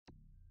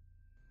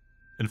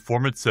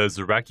Informant says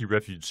Iraqi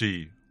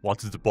refugee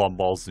wanted to bomb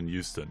malls in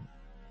Houston.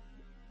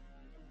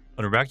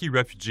 An Iraqi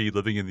refugee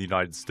living in the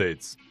United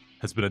States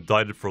has been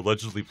indicted for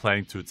allegedly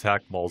planning to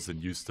attack malls in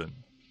Houston.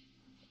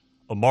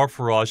 Omar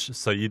Faraj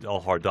Saeed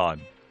al-Hardan,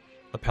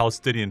 a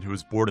Palestinian who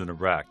was born in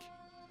Iraq,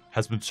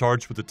 has been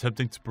charged with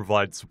attempting to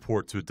provide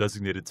support to a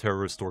designated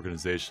terrorist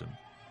organization.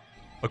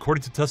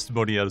 According to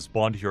testimony at his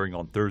bond hearing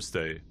on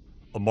Thursday,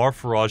 Omar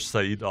Faraj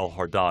Saeed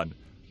al-Hardan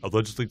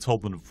allegedly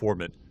told an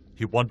informant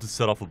he wanted to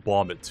set off a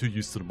bomb at 2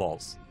 Houston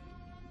malls,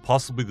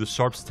 possibly the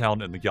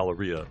Sharpstown and the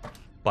Galleria,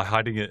 by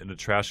hiding it in a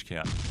trash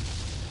can.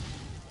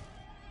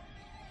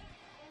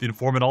 The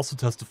informant also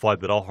testified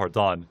that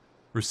al-Hardan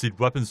received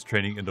weapons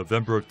training in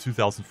November of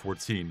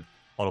 2014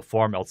 on a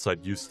farm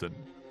outside Houston.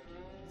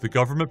 The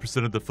government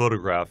presented the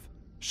photograph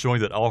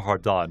showing that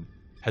al-Hardan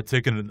had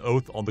taken an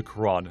oath on the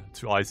Quran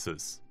to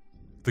ISIS.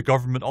 The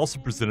government also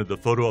presented the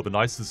photo of an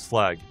ISIS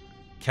flag,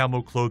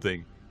 camo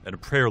clothing, and a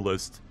prayer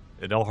list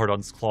in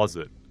al-Hardan's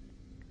closet.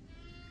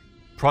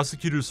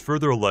 Prosecutors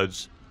further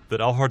alleged that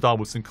al-Hardan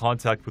was in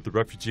contact with a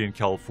refugee in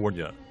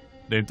California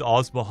named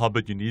Oz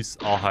Mohammed Yunis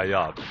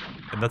al-Hayab,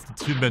 and that the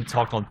two men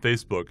talked on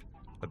Facebook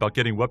about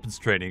getting weapons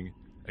training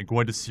and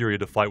going to Syria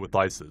to fight with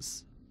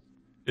ISIS.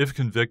 If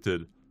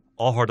convicted,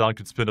 al-Hardan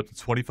could spend up to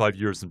 25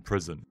 years in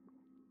prison.